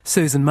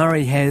Susan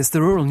Murray has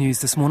the rural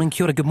news this morning.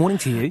 Kia ora, good morning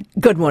to you.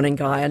 Good morning,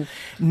 Guy.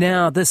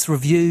 Now, this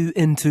review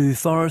into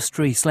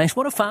forestry /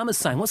 what are farmers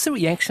saying? What's the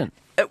reaction?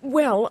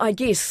 Well, I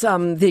guess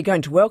they're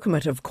going to welcome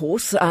it, of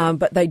course,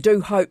 but they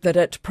do hope that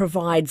it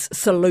provides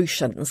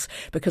solutions,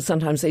 because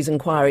sometimes these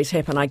inquiries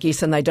happen, I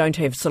guess, and they don't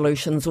have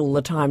solutions all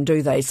the time,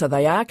 do they? So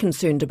they are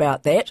concerned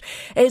about that.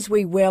 As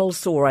we well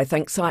saw, I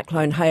think,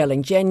 Cyclone Hale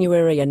in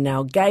January and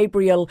now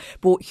Gabriel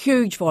brought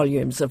huge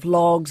volumes of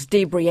logs,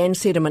 debris and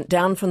sediment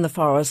down from the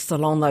forests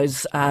along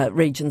those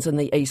regions in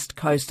the east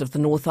coast of the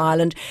North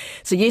Island.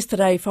 So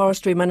yesterday,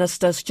 Forestry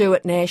Minister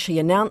Stuart Nash, he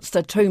announced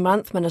a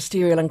 2-month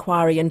ministerial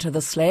inquiry into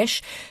the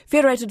slash.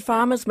 Federated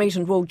Farmers Meat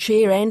and Wool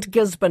Chair and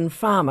Gisborne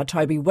farmer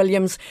Toby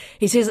Williams,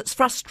 he says it's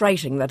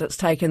frustrating that it's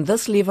taken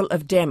this level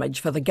of damage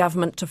for the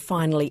government to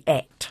finally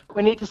act.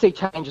 We need to see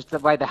changes to the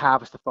way they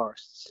harvest the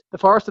forests. The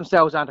forests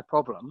themselves aren't a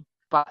problem,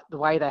 but the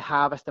way they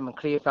harvest them and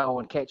clear fallow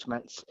and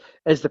catchments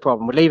is the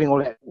problem. We're leaving all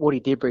that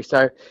woody debris.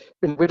 So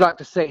we'd like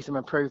to see some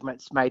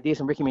improvements made there,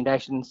 some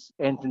recommendations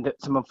and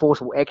some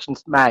enforceable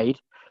actions made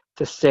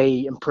to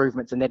see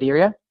improvements in that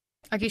area.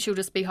 I guess you'll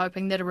just be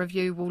hoping that a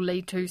review will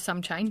lead to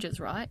some changes,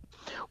 right?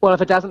 Well,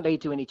 if it doesn't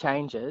lead to any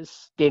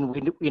changes, then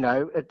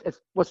it's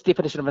what's the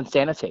definition of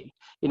insanity?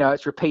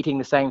 It's repeating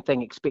the same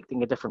thing,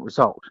 expecting a different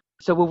result.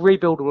 So we'll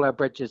rebuild all our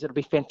bridges. It'll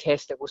be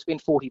fantastic. We'll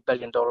spend $40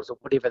 billion or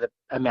whatever the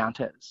amount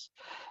is.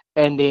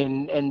 And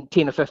then in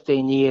 10 or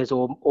 15 years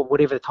or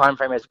whatever the time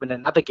frame is when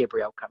another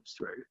Gabrielle comes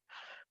through,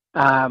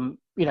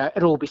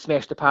 it'll all be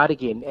smashed apart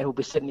again, and we'll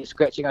be sitting there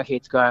scratching our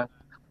heads going,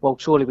 well,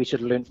 surely we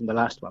should have learned from the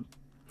last one.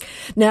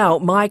 Now,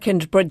 Mike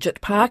and Bridget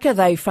Parker,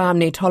 they farm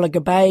near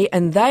Tolaga Bay,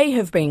 and they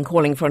have been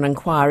calling for an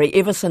inquiry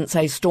ever since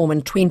a storm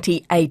in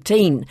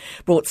 2018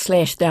 brought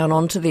slash down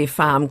onto their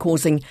farm,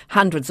 causing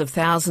hundreds of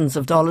thousands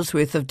of dollars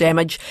worth of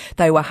damage.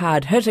 They were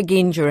hard hit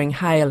again during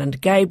Hale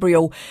and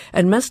Gabriel,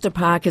 and Mr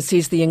Parker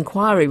says the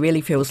inquiry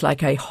really feels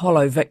like a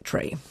hollow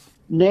victory.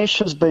 Nash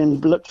has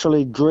been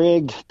literally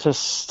dragged to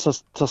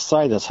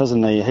say this,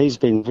 hasn't he? He's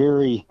been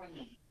very...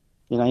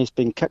 he's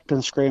been kicked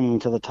and screaming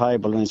to the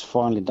table, and he's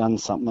finally done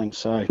something.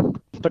 So,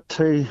 but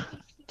too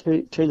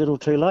little,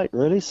 too late,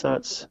 really. So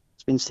it's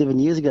been 7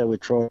 years ago we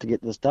tried to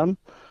get this done.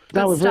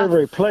 No, we're very,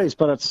 very pleased,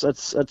 but it's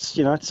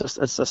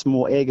just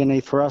more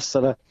agony for us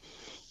that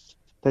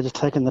they're just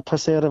taking the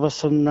piss out of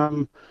us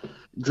and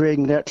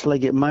dragging it out till they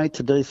get made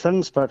to do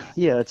things. But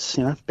yeah, it's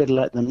better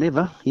late than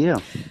never. Yeah.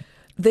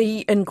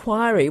 The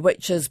inquiry,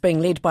 which is being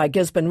led by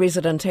Gisborne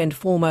resident and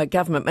former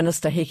Government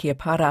Minister Hekia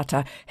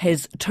Parata,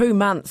 has 2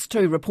 months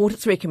to report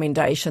its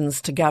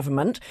recommendations to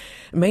government.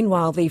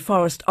 Meanwhile, the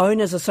Forest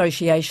Owners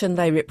Association,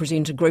 they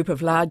represent a group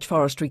of large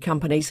forestry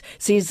companies,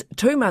 says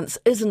 2 months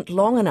isn't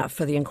long enough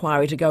for the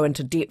inquiry to go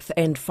into depth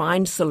and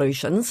find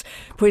solutions.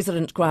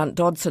 President Grant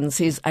Dodson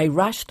says a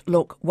rushed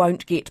look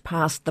won't get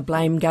past the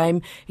blame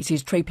game. He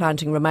says tree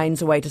planting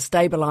remains a way to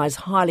stabilise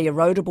highly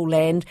erodible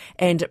land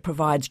and it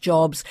provides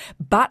jobs,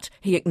 but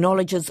he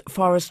acknowledges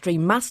forestry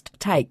must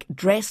take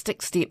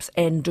drastic steps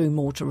and do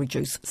more to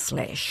reduce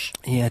slash.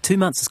 Yeah, 2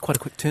 months is quite a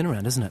quick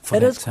turnaround, isn't it?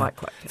 It is quite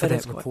quick. For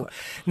that report.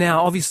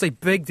 Now, obviously,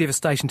 big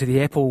devastation to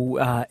the apple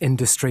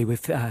industry.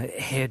 We've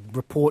had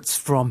reports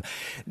from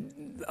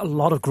a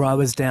lot of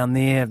growers down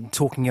there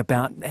talking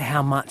about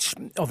how much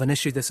of an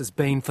issue this has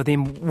been for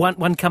them.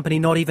 One company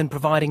not even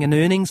providing an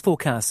earnings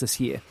forecast this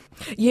year.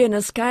 Yeah, now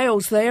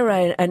Scales, they're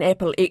an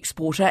apple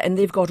exporter and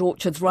they've got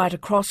orchards right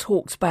across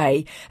Hawke's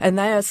Bay, and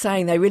they are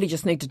saying they really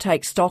just need to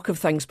take stock of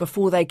things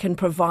before they can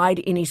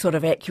provide any sort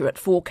of accurate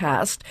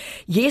forecast.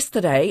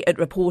 Yesterday it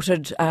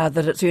reported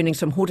that its earnings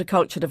from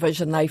Horticulture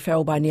Division, they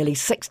fell by nearly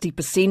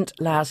 60%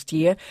 last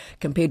year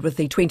compared with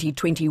the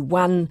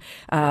 2021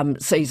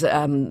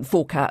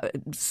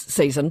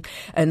 season,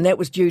 and that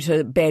was due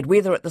to bad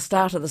weather at the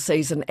start of the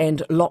season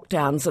and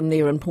lockdowns in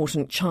their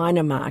important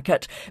China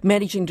market.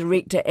 Managing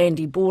Director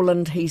Andy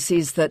Borland, he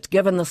says that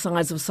given the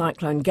size of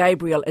Cyclone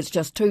Gabriel, it's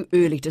just too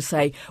early to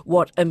say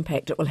what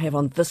impact it will have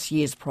on this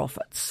year's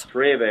profits.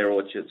 3 of our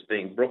orchards,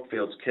 being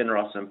Brookfields,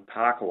 Kinross and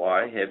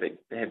Parkawai, have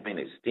been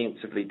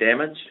extensively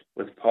damaged,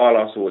 with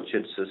Pylos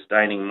orchards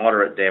sustaining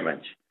moderate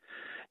damage.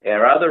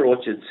 Our other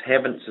orchards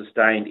haven't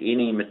sustained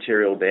any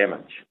material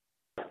damage.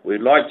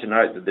 We'd like to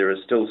note that there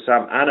is still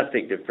some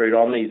unaffected fruit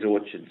on these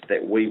orchards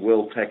that we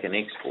will pick and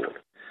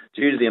export.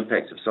 Due to the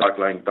impacts of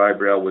Cyclone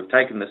Gabriel, we've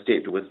taken the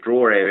step to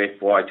withdraw our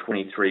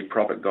FY23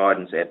 profit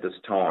guidance at this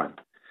time.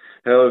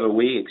 However,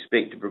 we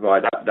expect to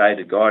provide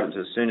updated guidance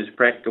as soon as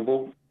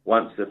practicable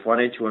once the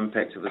financial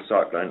impacts of the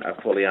cyclone are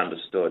fully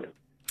understood.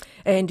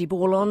 Andy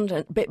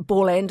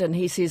Borland, and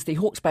he says the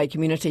Hawke's Bay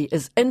community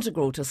is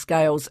integral to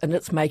Scales and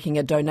it's making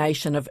a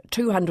donation of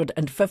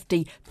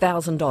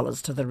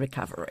 $250,000 to the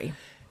recovery.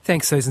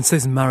 Thanks, Susan.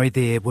 Susan Murray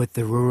there with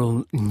the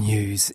rural news.